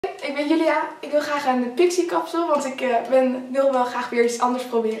ik ben Julia. Ik wil graag een PIXIE kapsel, want ik wil wel graag weer iets anders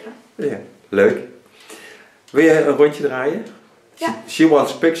proberen. Ja, leuk. Wil je een rondje draaien? Ja. She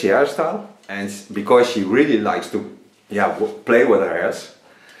wants a PIXIE hairstyle, and because she really likes to play with her hairs.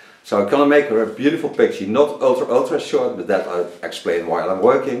 So I'm gonna make her a beautiful PIXIE, not ultra short, but that I'll explain while I'm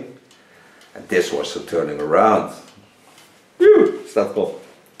working. And this was the turning around. Woo! Staat op.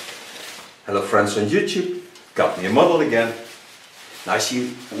 Hello friends on YouTube, got me a model again. Now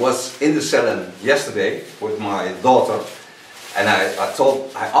she was in the salon yesterday with my daughter, and I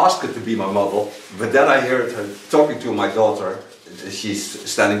asked her to be my model, but then I heard her talking to my daughter. She's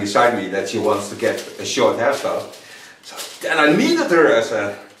standing beside me, that she wants to get a short hairstyle. So then I needed her as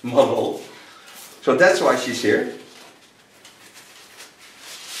a model, so that's why she's here.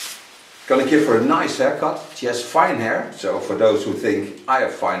 Gonna give her a nice haircut. She has fine hair, so for those who think I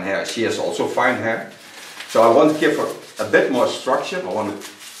have fine hair, she has also fine hair. So I want to give her a bit more structure. I want to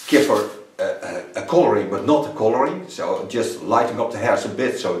give her a coloring, but not a coloring. So just lighting up the hairs a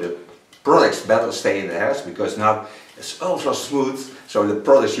bit, so the products better stay in the hairs, because now it's ultra smooth. So the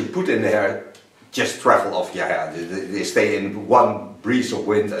products you put in the hair just travel off your hair. They stay in one breeze of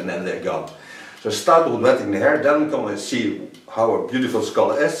wind and then they're gone. So start with wetting the hair. Then I'm gonna see how a beautiful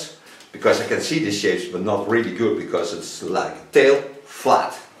skull is, because I can see the shapes, but not really good, because it's like a tail,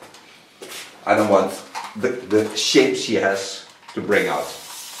 flat. I don't want the shape she has to bring out.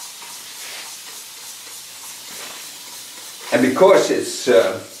 And because it's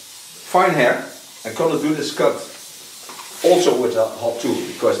fine hair, I'm gonna do this cut also with a hot tool,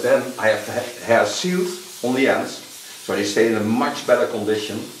 because then I have the hair sealed on the ends, so they stay in a much better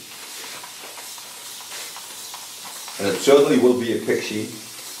condition. And it certainly will be a PIXIE,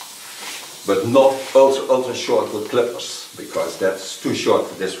 but not ultra short with clippers, because that's too short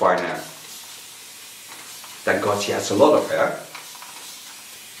for this fine hair. Thank God she has a lot of hair.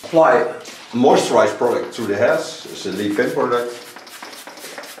 Apply moisturized product through the hairs. It's a leave-in product.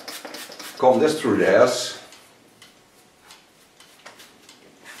 Comb this through the hairs.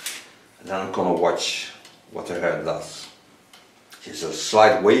 And then I'm gonna watch what her hair does. She has a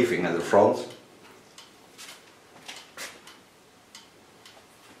slight waving at the front.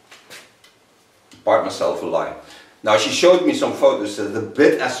 Part myself a line. Now she showed me some photos that are a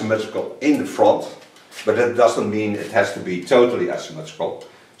bit asymmetrical in the front, but that doesn't mean it has to be totally asymmetrical.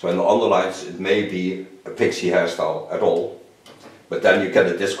 So in the underlines it may be a PIXIE hairstyle at all, but then you get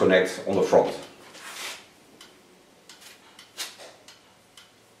a disconnect on the front.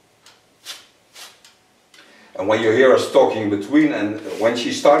 And when you hear us talking in between, and when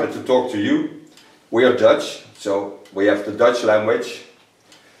she started to talk to you, we are Dutch, so we have the Dutch language.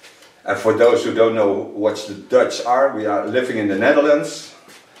 And for those who don't know what the Dutch are, we are living in the Netherlands,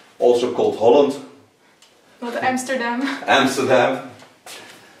 also called Holland. Not Amsterdam. Amsterdam.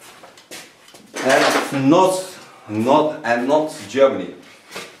 And not Germany.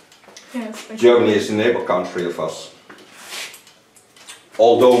 Yes, Germany is a neighbor country of us.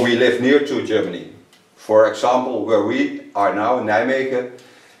 Although we live near to Germany. For example, where we are now in Nijmegen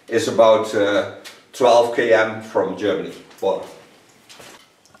is about 12 km from Germany. Well,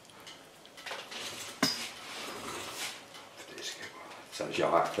 zelfs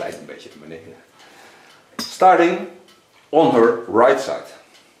jouw haar glijdt een beetje naar beneden. Starting on her right side.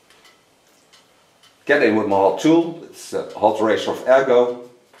 Get in with my hot tool. It's a hot razor of Ergo.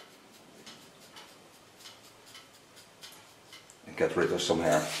 And get rid of some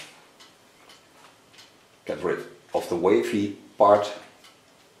hair. Get rid of the wavy part.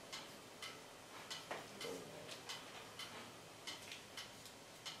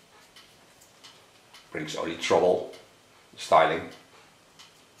 Brings only trouble, styling.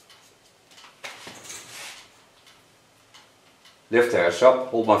 Lift the hairs up,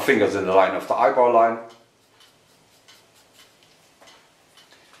 hold my fingers in the line of the eyebrow line.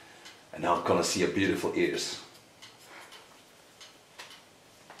 And now I'm gonna see a beautiful ears.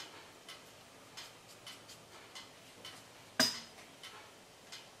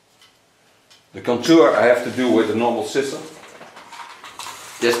 The contour I have to do with a normal scissor.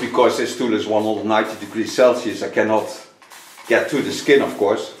 Just because this tool is 190 degrees Celsius, I cannot get to the skin, of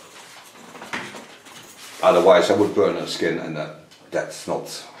course. Otherwise I would burn the skin, and that's not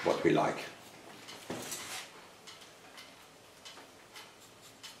what we like.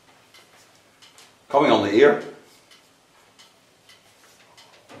 Coming on the ear.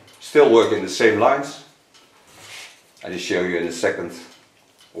 Still working the same lines. I'll just show you in a second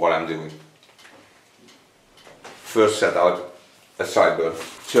what I'm doing. First set out a sideburn.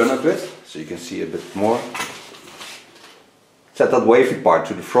 Turn a bit, so you can see a bit more. Set that wavy part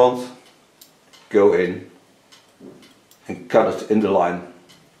to the front. Go in and cut it in the line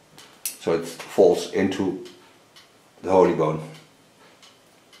so it falls into the holy bone.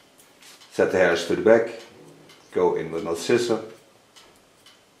 Set the hairs to the back, go in with a scissor,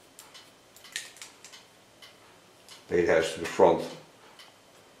 lay the hairs to the front,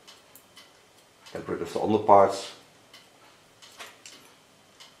 get rid of the underparts,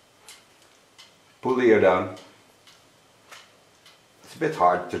 pull the ear down. It's a bit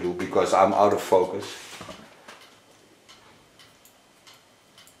hard to do because I'm out of focus.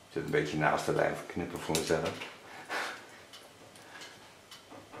 Ik zit een beetje naast de lijn knippen voor mezelf.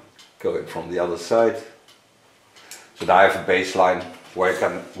 Going from the other side. So now I have a baseline where I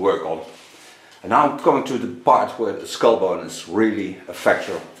can work on. And now I'm coming to the part where the skull bone is really a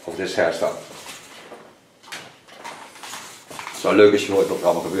factor of this hairstyle. Zo leuk als je hoort wat er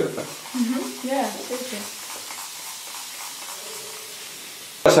allemaal gebeurt. Hè? Ja, zeker.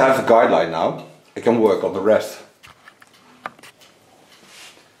 As I have a guideline now, I can work on the rest.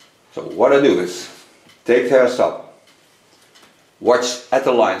 So what I do is take the hairs up, watch at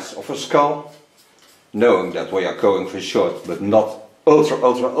the lines of her skull, knowing that we are going for short, but not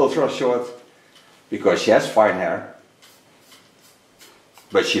ultra short, because she has fine hair,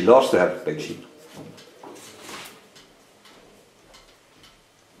 but she loves to have a pixie.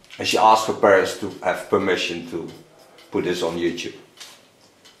 And she asked her parents to have permission to put this on YouTube.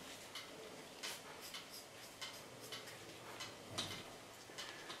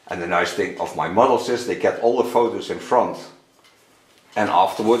 And the nice thing of my models is they get all the photos in front and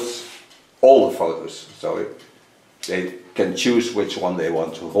afterwards all the photos. So they can choose which one they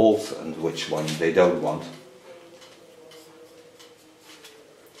want to hold and which one they don't want.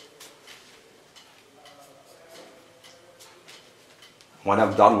 When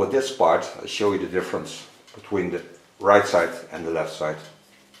I'm done with this part, I'll show you the difference between the right side and the left side.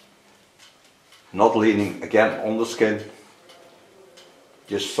 Not leaning again on the skin,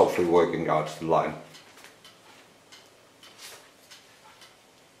 just softly working out the line.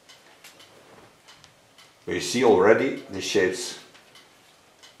 But you see already the shapes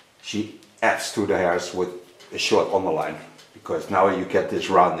she adds to the hairs with a short underline, because now you get this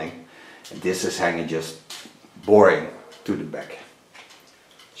rounding and this is hanging just boring to the back.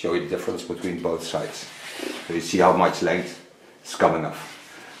 Show you the difference between both sides. So you see how much length is coming off.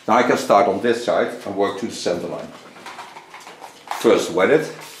 Now I can start on this side and work to the center line. First wet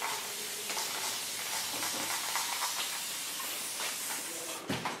it.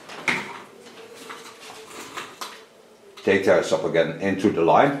 Take the hairs up again into the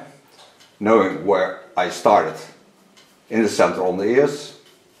line, knowing where I started. In the center on the ears.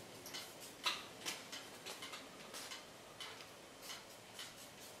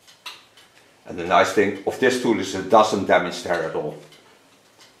 And the nice thing of this tool is it doesn't damage the hair at all.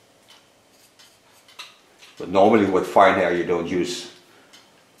 But normally with fine hair you don't use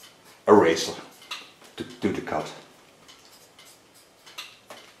a razor to do the cut.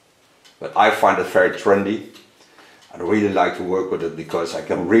 But I find it very trendy. I really like to work with it because I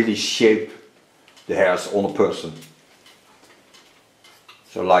can really shape the hairs on a person.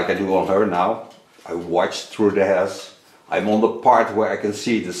 So like I do on her now, I watch through the hairs. I'm on the part where I can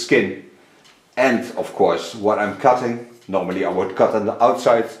see the skin and of course what I'm cutting. Normally I would cut on the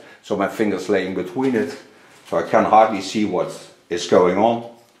outside, so my fingers laying between it. So I can hardly see what is going on.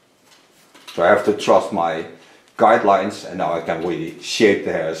 So I have to trust my guidelines and now I can really shape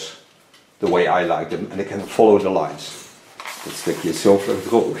the hairs the way I like them and I can follow the lines. Dat stukje is zo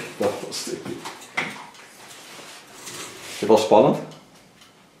verdroog. Dat stukje. Is het wel spannend?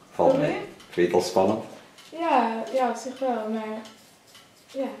 Valt mee. Vind je het al spannend? Ja, ja, op zich wel, maar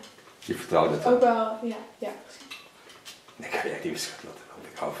ja. Je vertrouwt het ook wel, ja, ja. Nee, kan jij niet beschutten,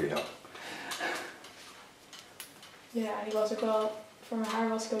 ik hou van jou. Ja, die was ook wel, voor mijn haar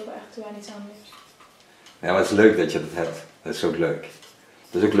was ik ook wel echt toe aan iets anders. Ja, maar het is leuk dat je dat hebt. Dat is ook leuk.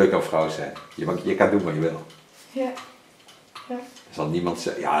 Dat is ook leuk aan vrouw zijn. Je kan doen wat je wil. Ja. Ja. Er zal niemand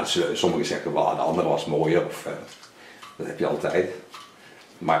zeggen, ja, sommigen zeggen wel, de andere was mooier, of dat heb je altijd.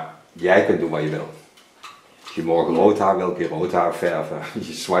 Maar jij kunt doen wat je wil. Als je morgen rood haar wil, kun je rood haar verven. Als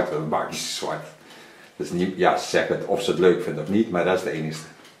je zwart wil, maak je zwart. Dus niet, ja, zeg het of ze het leuk vinden of niet, maar dat is de enige.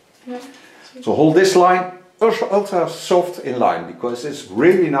 Ja. So hold this line ultra soft in line, because it's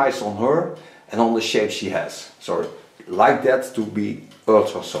really nice on her and on the shape she has. So like that to be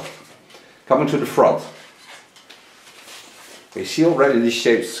ultra soft. Coming to the front. We see already the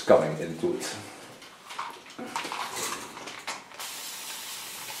shapes coming into it.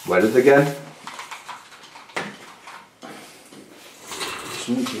 Wet it again.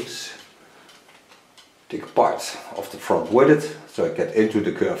 Smooches. Take part of the front with it, so I get into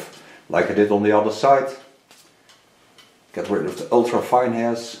the curve like I did on the other side. Get rid of the ultra fine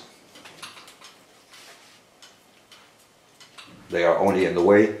hairs. They are only in the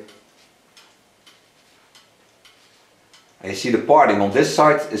way. And you see the parting on this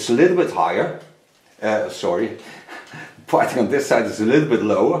side is a little bit higher. Sorry, the parting on this side is a little bit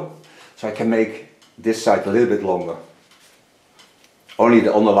lower. So I can make this side a little bit longer. Only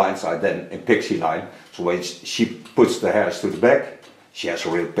the underline side then in PIXIE line. So when she puts the hairs to the back, she has a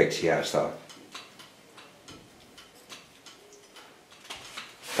real PIXIE hairstyle.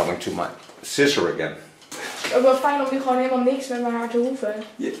 Coming to my scissor again. Het is ook wel fijn om nu gewoon helemaal niks met mijn haar te hoeven.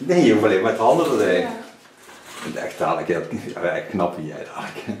 Nee, je hoeft alleen met de handen te doen. Ja. En echt dadelijk, echt knap wie jij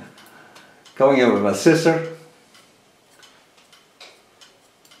dadelijk. Coming in with my scissor.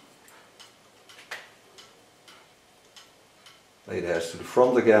 Lay the hairs to the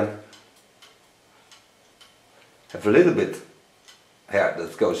front again. Have a little bit hair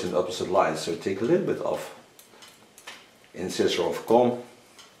that goes in opposite lines, so take a little bit off. In scissor of comb.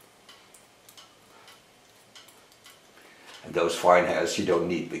 And those fine hairs you don't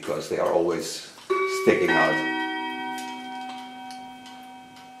need because they are always sticking out.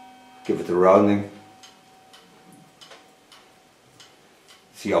 Give it a rounding.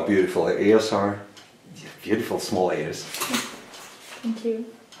 See how beautiful her ears are. Beautiful small ears. Thank you.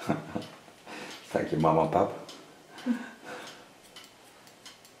 Thank you, Mama and Papa.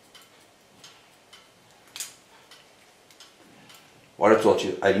 What I told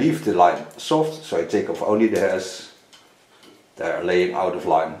you, I leave the line soft, so I take off only the hairs that are laying out of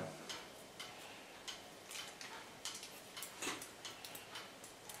line.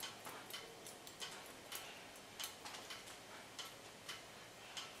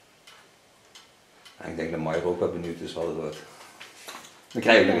 En ik denk dat Maya ook wel benieuwd is wat het wordt. Dan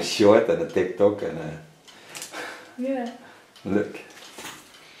krijg je nog een short en een TikTok en Yeah. look.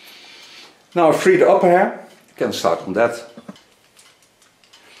 Now I free the upper hair. I can start on that.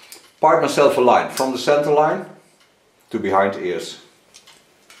 Part myself a line from the center line to behind the ears.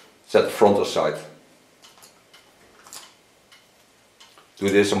 Set the front or side. Do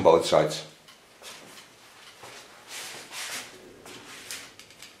this on both sides.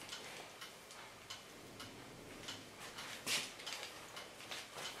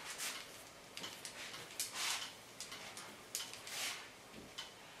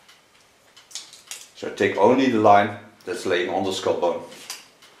 So take only the line that's laying on the skull bone.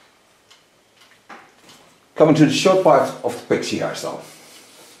 Coming to the short part of the PIXIE hairstyle.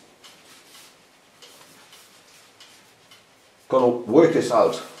 Gonna work this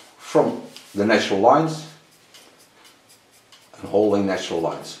out from the natural lines and holding natural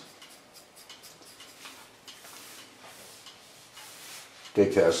lines.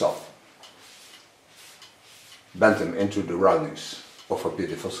 Take the hairs up. Bend them into the roundings of a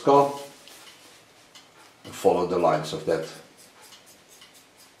beautiful skull. And follow the lines of that.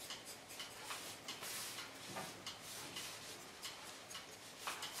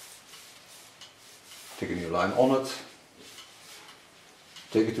 Take a new line on it.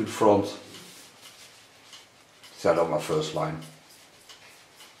 Take it to the front. Set on my first line.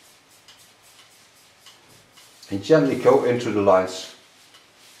 And gently go into the lines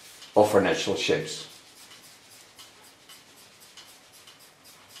of our natural shapes.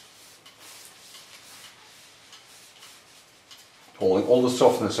 Holding all the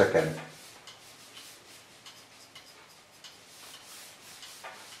softness I can.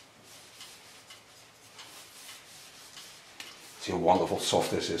 See how wonderful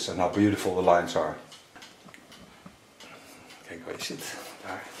soft this is and how beautiful the lines are. Kijk waar je zit.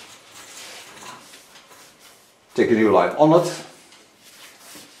 Daar. Take a new line on it.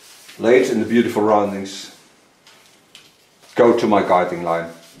 Lay it in the beautiful roundings. Go to my guiding line.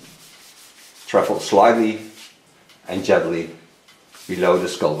 Travel slightly and gently below the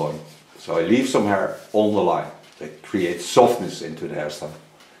skull bone. So I leave some hair on the line that creates softness into the hairstyle.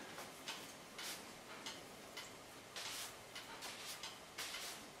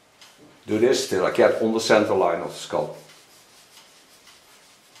 Do this till I get on the center line of the skull.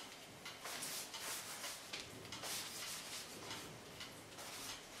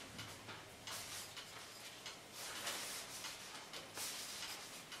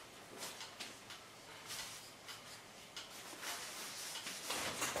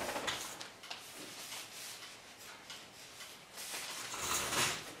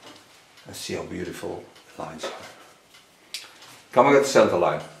 And see how beautiful the lines are. Coming at the center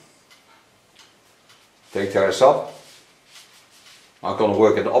line. Take the hairs up. I'm going to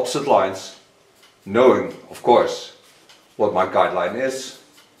work in the opposite lines, knowing, of course, what my guideline is.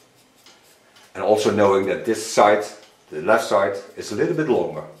 And also knowing that this side, the left side, is a little bit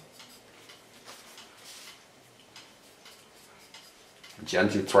longer.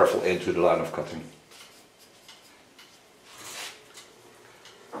 Gently travel into the line of cutting.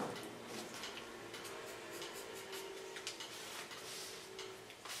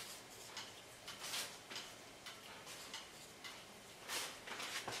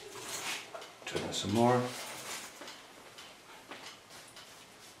 Turn in some more.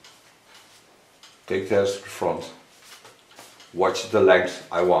 Take the hairs to the front. Watch the length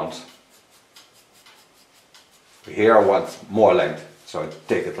I want. Here I want more length, so I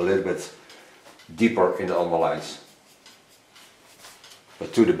take it a little bit deeper in the underlines.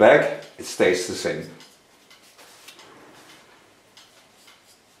 But to the back it stays the same.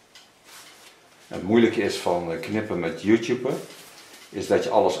 En het moeilijke is van knippen met YouTuber, is dat je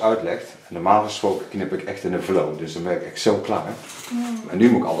alles uitlegt. En normaal gesproken knip ik echt in een flow, dus dan ben ik echt zo klaar. En nu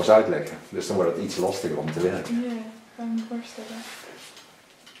moet ik alles uitleggen, dus dan wordt het iets lastiger om te werken. Ja, kan me voorstellen.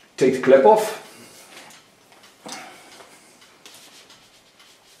 Take the clip off.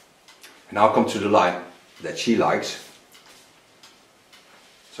 And now come to the line that she likes.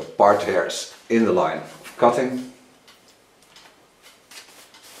 So part hairs in the line of cutting.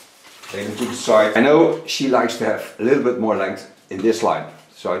 Take them to the side. I know she likes to have a little bit more length in this line,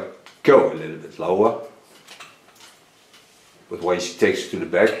 so I go a little bit lower. But when she takes it to the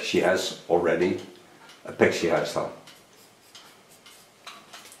back, she has already a PIXIE hairstyle.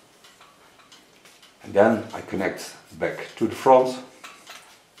 And then I connect back to the front.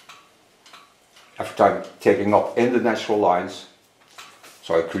 Every time taking up in the natural lines,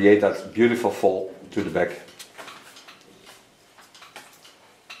 so I create that beautiful fall to the back,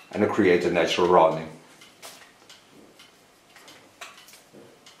 and I create a natural rounding.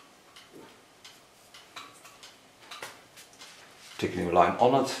 Take a new line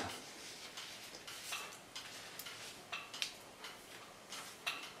on it.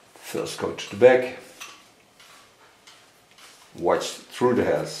 First go to the back, watch through the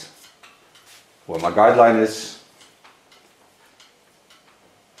hairs. Where my guideline is,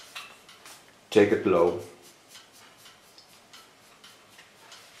 take it low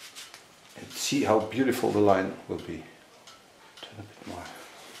and see how beautiful the line will be. Turn a bit more.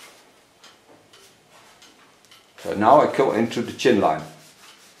 So now I go into the chin line.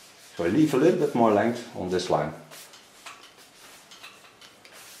 So I leave a little bit more length on this line.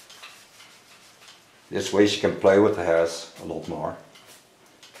 This way she can play with the hairs a lot more.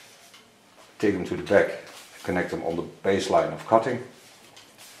 Take them to the back, connect them on the baseline of cutting,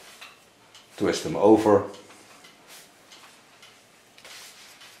 twist them over,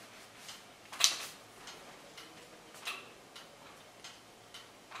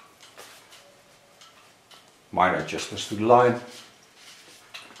 minor adjustments to the line,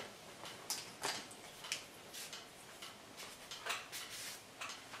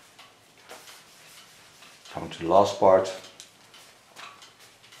 come to the last part.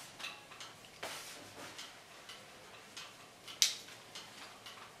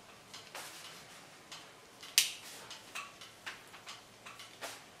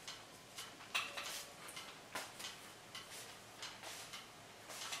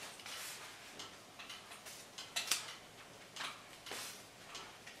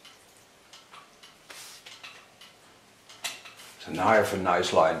 So now I have a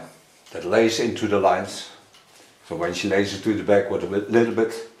nice line that lays into the lines. So when she lays it to the back with a little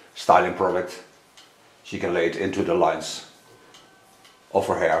bit styling product, she can lay it into the lines of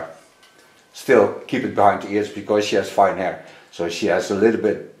her hair. Still keep it behind the ears because she has fine hair. So she has a little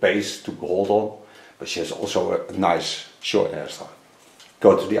bit base to hold on, but she has also a nice short hairstyle.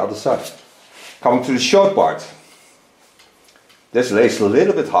 Go to the other side. Coming to the short part. This lays a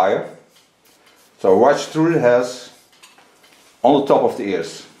little bit higher. So watch through the hairs on the top of the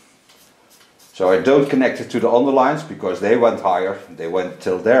ears. So I don't connect it to the underlines because they went higher. They went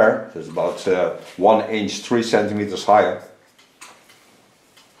till there. There's about 1 inch, 3 centimeters higher.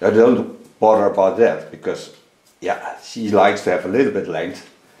 I don't bother about that because, yeah, she likes to have a little bit length.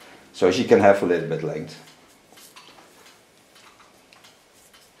 So she can have a little bit length.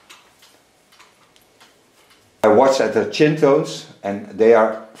 I watch at the chin tones and they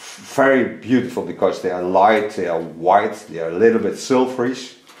are very beautiful because they are light, they are white, they are a little bit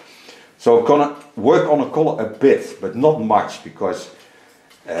silverish. So I'm gonna work on the color a bit, but not much because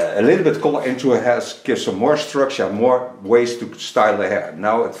a little bit color into her hair gives some more structure, more ways to style the hair.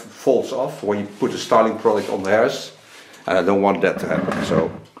 Now it falls off when you put a styling product on the hairs and I don't want that to happen.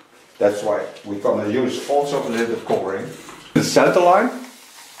 So that's why we're gonna use also a little bit of coloring. The center line.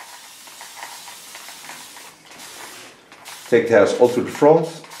 Take the hairs all to the front.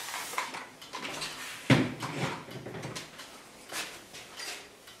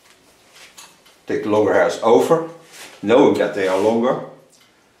 Take the longer hairs over, knowing that they are longer.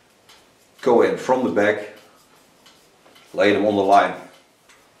 Go in from the back, lay them on the line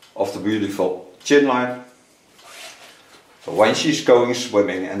of the beautiful chin line. So when she's going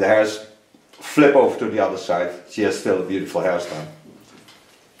swimming and the hairs flip over to the other side, she has still a beautiful hairstyle.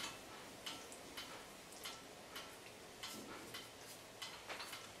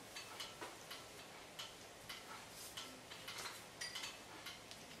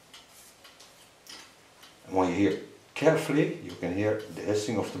 here carefully, you can hear the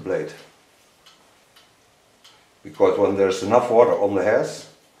hissing of the blade. Because when there's enough water on the hairs,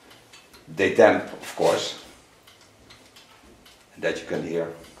 they damp, of course. And that you can hear.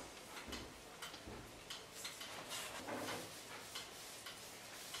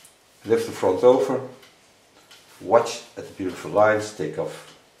 Lift the front over, watch at the beautiful lines, take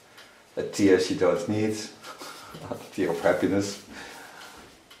off a tears you don't need, a tear of happiness.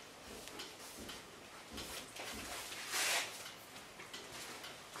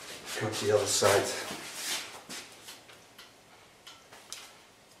 Go to the other side.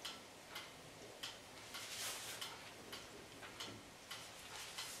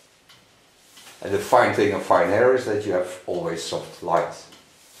 And the fine thing of fine hair is that you have always soft lines.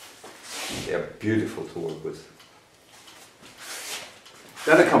 They are beautiful to work with.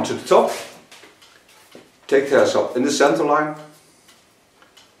 Then I come to the top, take the hairs up in the center line,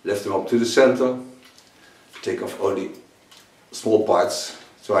 lift them up to the center, take off only small parts,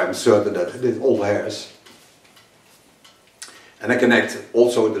 so I'm certain that I did all the hairs. And I connect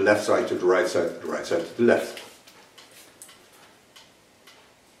also the left side to the right side, the right side to the left.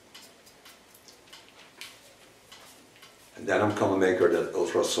 And then I'm gonna make her that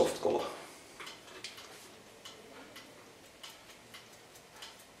ultra soft color.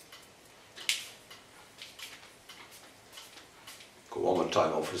 Go one more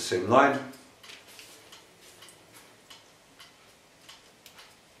time over the same line.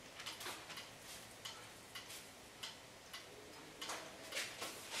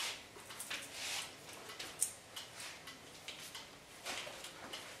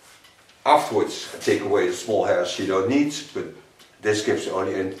 Afterwards, I take away the small hairs she don't need, but this gives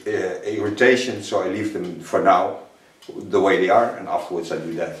only an irritation, so I leave them for now the way they are, and afterwards I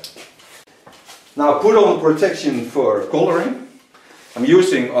do that. Now I put on protection for coloring. I'm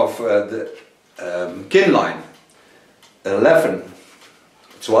using of the Kin line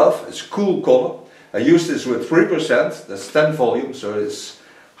 1112. It's a cool color. I use this with 3%, that's 10 volume, so it's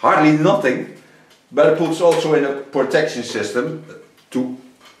hardly nothing, but it puts also in a protection system to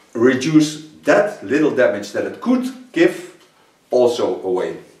reduce that little damage that it could give also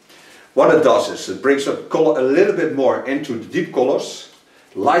away. What it does is it brings the color a little bit more into the deep colors,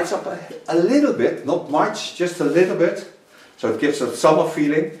 lights up a little bit, not much, just a little bit, so it gives a summer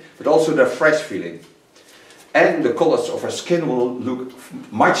feeling, but also the fresh feeling. And the colors of her skin will look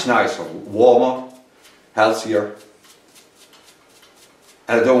much nicer, warmer, healthier.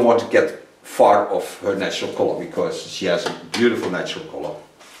 And I don't want to get far off her natural color because she has a beautiful natural color.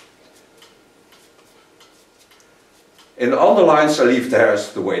 In the underlines I leave the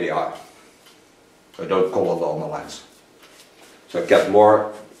hairs the way they are. I don't color the underlines. So I get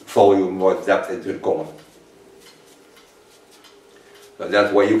more volume, more depth into the color. So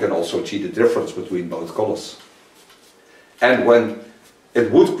that way you can also see the difference between both colors. And when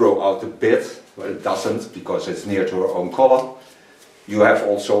it would grow out a bit, but it doesn't because it's near to her own color, you have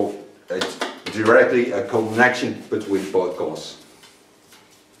also directly a connection between both colors.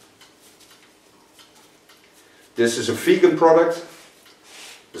 This is a vegan product.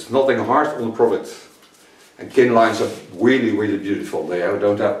 There's nothing hard on the product. And Kin lines are really, really beautiful. They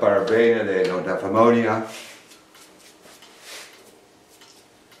don't have parabena, they don't have ammonia.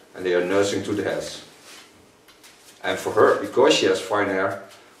 And they are nursing to the hairs. And for her, because she has fine hair,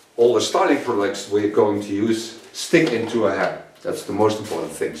 all the styling products we're going to use stick into her hair. That's the most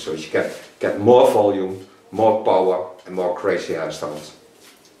important thing. So she can get more volume, more power and more crazy hairstyles.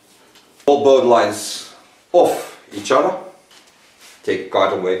 Pull both lines off each other, take a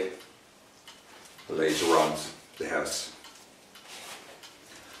cotton wig, lace around the hairs.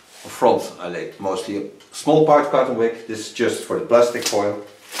 On front I lay mostly a small part cotton wig, this is just for the plastic foil.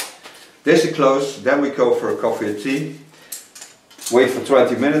 This is close, then we go for a coffee or tea, wait for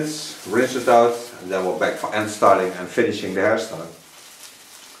 20 minutes, rinse it out, and then we're back for end styling and finishing the hairstyle.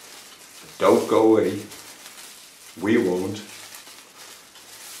 Don't go away, we won't.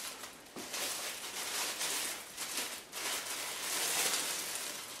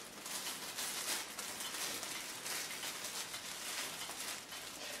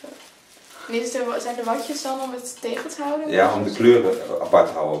 Zijn de watjes dan om het tegen te houden? Ja, om de kleuren apart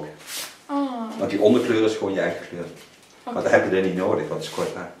te houden ook. Oh. Want die onderkleur is gewoon je eigen kleur. Okay. Maar dat heb je er niet nodig, want het is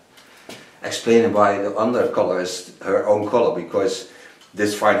kort haar. Explaining why the under color is her own color, because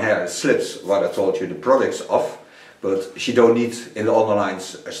this fine hair slips what I told you the products of, but she don't need in the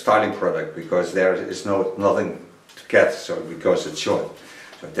underlines a styling product because there is nothing to get, so because it's short.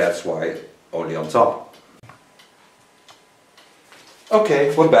 So that's why only on top.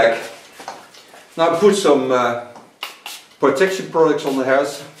 Okay, we're back. Now I put some protection products on the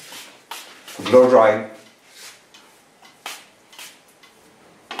hairs, blow drying.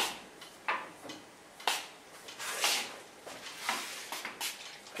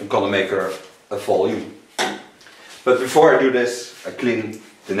 I'm gonna make her a volume. But before I do this, I clean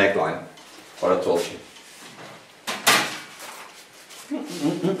the neckline, what I told you.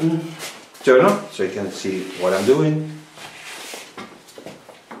 Turn up so you can see what I'm doing.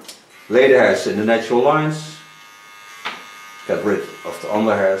 Lay the hairs in the natural lines. Get rid of the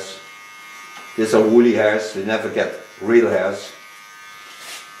under hairs. These are woolly hairs, they never get real hairs.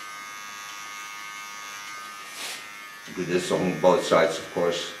 Do this on both sides, of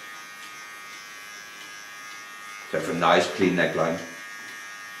course. To have a nice clean neckline.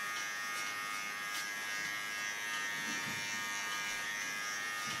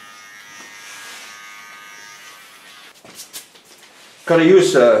 Gonna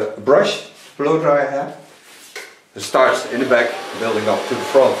use a brush to blow dry hair. It starts in the back, building up to the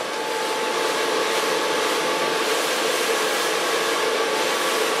front.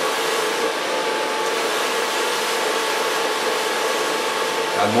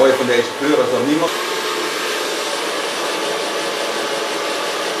 Ja, het mooie van deze kleur is dat niemand.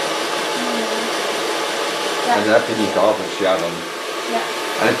 Ja. En dat heb je niet gehad, dus ja dan. Ja.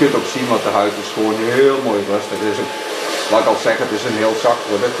 En je kunt ook zien, want de huid is gewoon heel mooi rustig. Het is een, wat ik al zeg, het is een heel zacht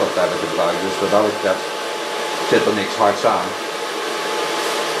product dat we hebben gebruikt, dus wat dat betreft zit er niks hards aan.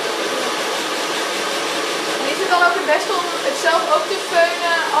 En is het dan ook het beste om het zelf ook te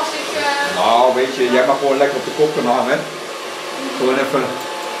feunen als ik... Nou weet je, jij mag gewoon lekker op de kop gaan hangen. Gewoon even,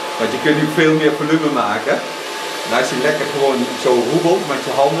 want je kunt nu veel meer volume maken. En als je lekker gewoon zo roebelt met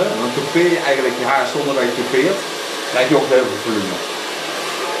je handen, en dan toupeer je eigenlijk je haar zonder dat je toupeert, dan krijg je ook heel veel volume.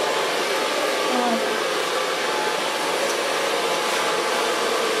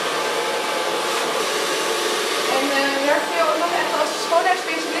 Werk je ook nog echt als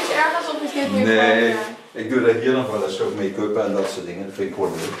schoonheidsspecialist ergens of is dit meer Nee, ik doe dat hier nog wel eens, ook make-up en dat soort dingen, dat vind ik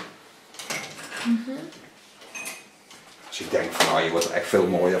gewoon leuk. Als ik denk van nou, je wordt er echt veel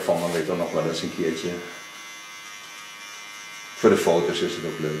mooier van, dan weet ik er nog wel eens een keertje. Voor de foto's is het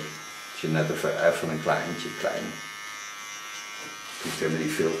ook leuk. Als je net even een kleintje, klein. Het hoeft helemaal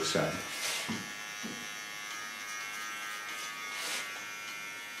niet veel te zijn.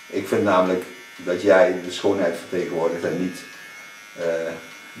 Ik vind namelijk dat jij de schoonheid vertegenwoordigt en niet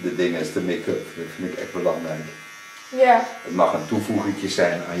de dingen, de make-up. Dat vind ik echt belangrijk. Ja. Het mag een toevoegingje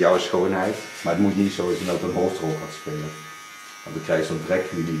zijn aan jouw schoonheid, maar het moet niet zo zijn dat een hoofdrol gaat spelen. Want dan krijg je zo'n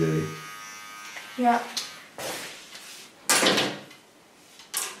drek in idee. Ja.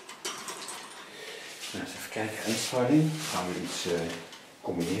 Nou, eens even kijken, endstyling. Gaan we iets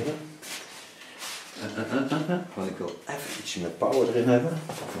combineren. Want ik wil even ietsje met power erin hebben.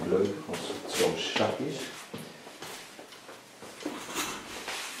 Dat vind ik leuk als het zo zacht is.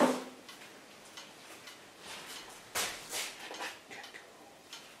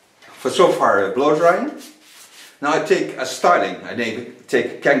 For so far blow drying. Now I take a styling. I take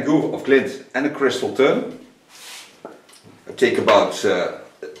a kangaroo of glint and a crystal turn. I take about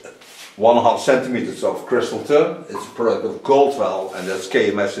 1.5 centimeters of crystal turn. It's a product of Goldwell and that's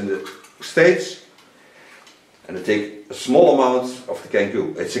KMS in the States. And I take a small amount of the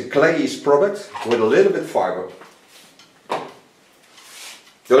kangaroo. It's a clayish product with a little bit fiber.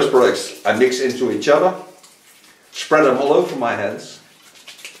 Those products I mix into each other, spread them all over my hands.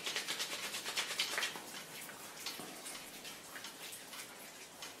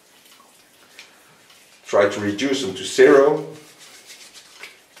 Try to reduce them to 0.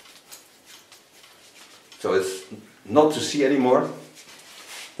 So it's not to see anymore.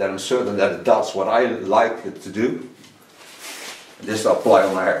 Then I'm certain that it does what I like it to do. And this I apply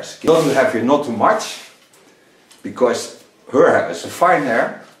on my hairs. You don't have here not too much, because her hair is a fine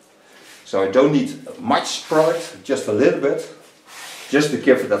hair. So I don't need much product, just a little bit. Just to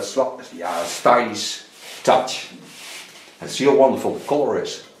give it that stylish touch. And see how wonderful the color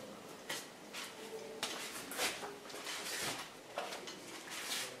is.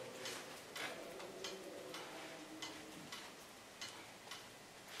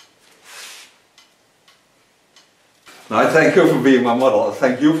 Now, I thank you for being my model, I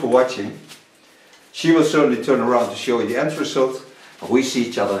thank you for watching. She will certainly turn around to show you the end result. And we see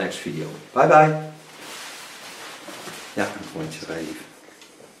each other next video. Bye bye. Ja, een rondje rijden.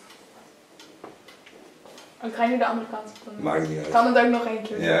 Ik ga nu de andere kant op. Maakt niet uit. Kan het ook nog één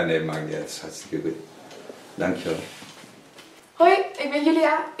keer? Ja, nee, maakt niet uit. Het is hartstikke goed. Dankjewel. Hoi, ik ben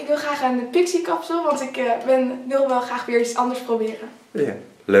Julia. Ik wil graag een PIXIE kapsel, want ik wil wel graag weer iets anders proberen. Ja,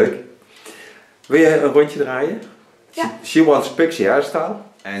 leuk. Wil je een rondje draaien? Ja. She wants PIXIE hairstyle,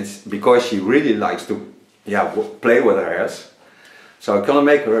 and because she really likes to play with her hairs. So I'm gonna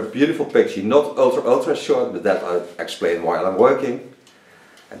make her a beautiful PIXIE, not ultra short, but that I'll explain while I'm working.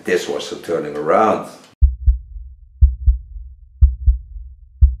 And this was the turning around.